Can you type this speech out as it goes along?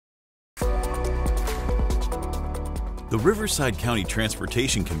The Riverside County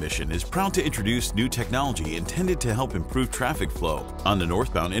Transportation Commission is proud to introduce new technology intended to help improve traffic flow on the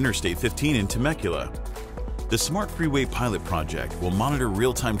northbound Interstate 15 in Temecula. The Smart Freeway Pilot Project will monitor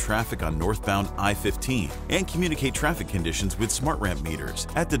real-time traffic on northbound I-15 and communicate traffic conditions with smart ramp meters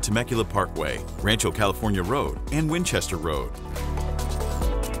at the Temecula Parkway, Rancho California Road, and Winchester Road.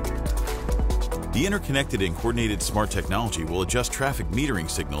 The interconnected and coordinated smart technology will adjust traffic metering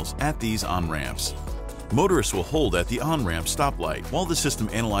signals at these on-ramps. Motorists will hold at the on-ramp stoplight while the system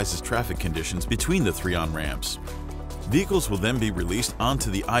analyzes traffic conditions between the three on-ramps. Vehicles will then be released onto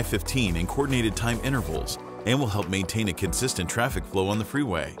the I-15 in coordinated time intervals and will help maintain a consistent traffic flow on the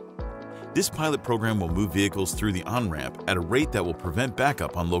freeway. This pilot program will move vehicles through the on-ramp at a rate that will prevent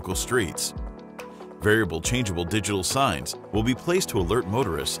backup on local streets. Variable changeable digital signs will be placed to alert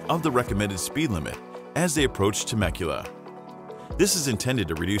motorists of the recommended speed limit as they approach Temecula. This is intended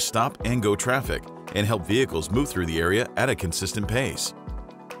to reduce stop and go traffic and help vehicles move through the area at a consistent pace.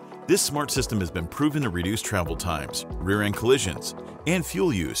 This smart system has been proven to reduce travel times, rear-end collisions, and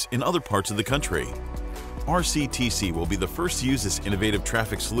fuel use in other parts of the country. RCTC will be the first to use this innovative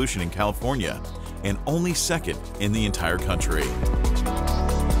traffic solution in California and only second in the entire country.